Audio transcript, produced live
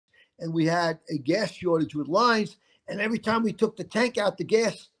and we had a gas shortage with lines. And every time we took the tank out, the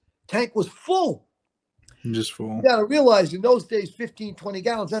gas tank was full. Just full. You got to realize in those days, 15, 20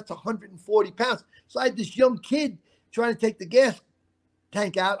 gallons, that's 140 pounds. So I had this young kid trying to take the gas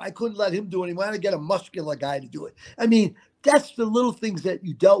tank out. I couldn't let him do it anymore. I had to get a muscular guy to do it. I mean, that's the little things that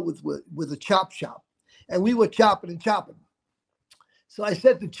you dealt with a chop shop. And we were chopping and chopping. So I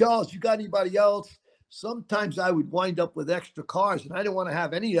said to Charles, you got anybody else? Sometimes I would wind up with extra cars, and I didn't want to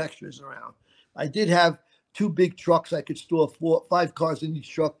have any extras around. I did have 2 big trucks. I could store 4, 5 cars in each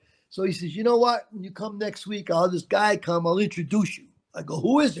truck. So he says, you know what? When you come next week, I'll have this guy come. I'll introduce you. I go,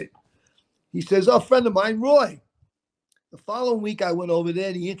 who is it? He says, oh, a friend of mine, Roy. The following week, I went over there,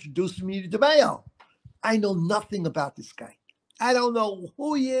 and he introduced me to DeMeo. I know nothing about this guy. I don't know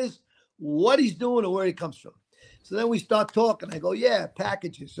who he is, what he's doing, or where he comes from. So then we start talking. I go, yeah,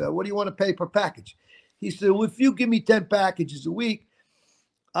 packages. What do you want to pay per package? He said, well, if you give me 10 packages a week,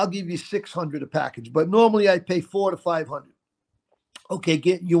 I'll give you $600 a package. But normally I pay $400 to $500.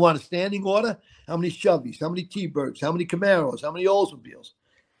 Okay, you want a standing order? How many Chevys? How many T-Birds? How many Camaros? How many Oldsmobiles?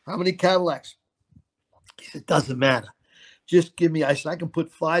 How many Cadillacs? He said, doesn't matter. Just give me, I said, I can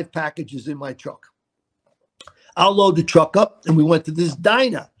put 5 packages in my truck. I'll load the truck up, and we went to this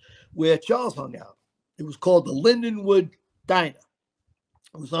diner where Charles hung out. It was called the Lindenwood Diner.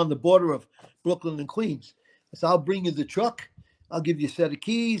 It was on the border of Brooklyn and Queens. I said, I'll bring you the truck. I'll give you a set of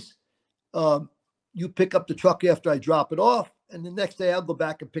keys. You pick up the truck after I drop it off, and the next day I'll go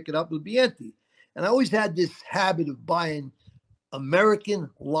back and pick it up. It'll be empty. And I always had this habit of buying American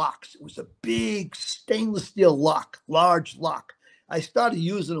locks. It was a big stainless steel lock, large lock. I started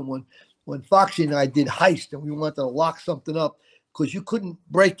using them when Foxy and I did heist, and we wanted to lock something up because you couldn't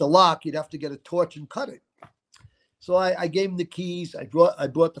break the lock. You'd have to get a torch and cut it. So I gave him the keys. I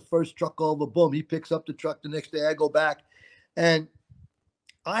brought the first truck over. Boom, he picks up the truck. The next day I go back, and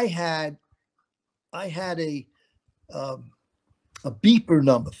I had a beeper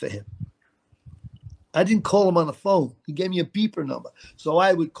number for him. I didn't call him on the phone. He gave me a beeper number. So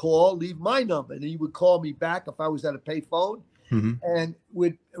I would call, leave my number, and he would call me back if I was at a pay phone, and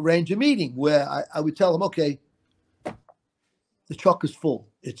would arrange a meeting where I would tell him, okay, the truck is full.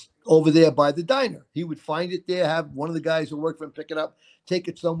 It's over there by the diner. He would find it there, have one of the guys who work for him pick it up, take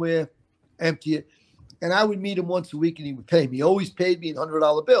it somewhere, empty it. And I would meet him once a week, and he would pay me. He always paid me in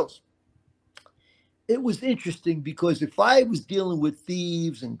 $100 bills. It was interesting because if I was dealing with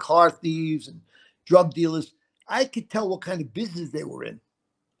thieves and car thieves and drug dealers, I could tell what kind of business they were in.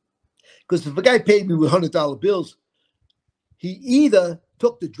 Because if a guy paid me with $100 bills, he either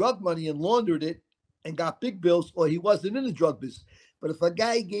took the drug money and laundered it and got big bills, or he wasn't in the drug business. But if a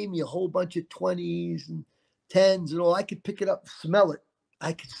guy gave me a whole bunch of 20s and 10s and all, I could pick it up, smell it.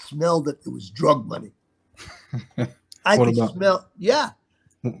 I could smell that it was drug money. I could smell, yeah.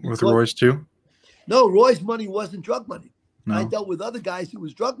 With Roy's too? No, Roy's money wasn't drug money. No. I dealt with other guys who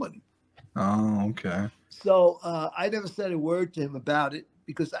was drug money. Oh, okay. So I never said a word to him about it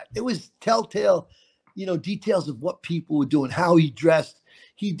because it was telltale, details of what people were doing, how he dressed.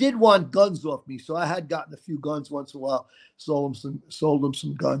 He did want guns off me, so I had gotten a few guns once in a while, sold him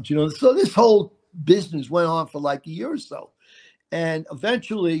some guns, So this whole business went on for like a year or so. And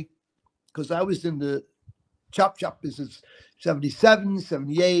eventually, because I was in the chop shop business 77,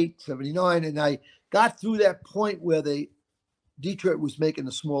 78, 79, and I got through that point where Detroit was making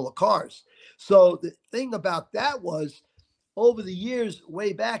the smaller cars. So the thing about that was, over the years,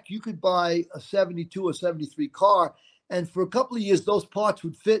 way back, you could buy a 72 or 73 car, and for a couple of years, those parts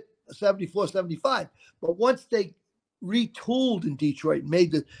would fit a 74, 75. But once they retooled in Detroit and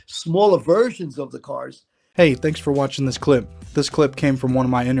made the smaller versions of the cars. Hey, thanks for watching this clip. This clip came from one of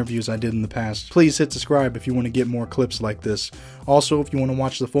my interviews I did in the past. Please hit subscribe if you want to get more clips like this. Also, if you want to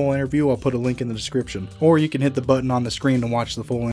watch the full interview, I'll put a link in the description. Or you can hit the button on the screen to watch the full interview.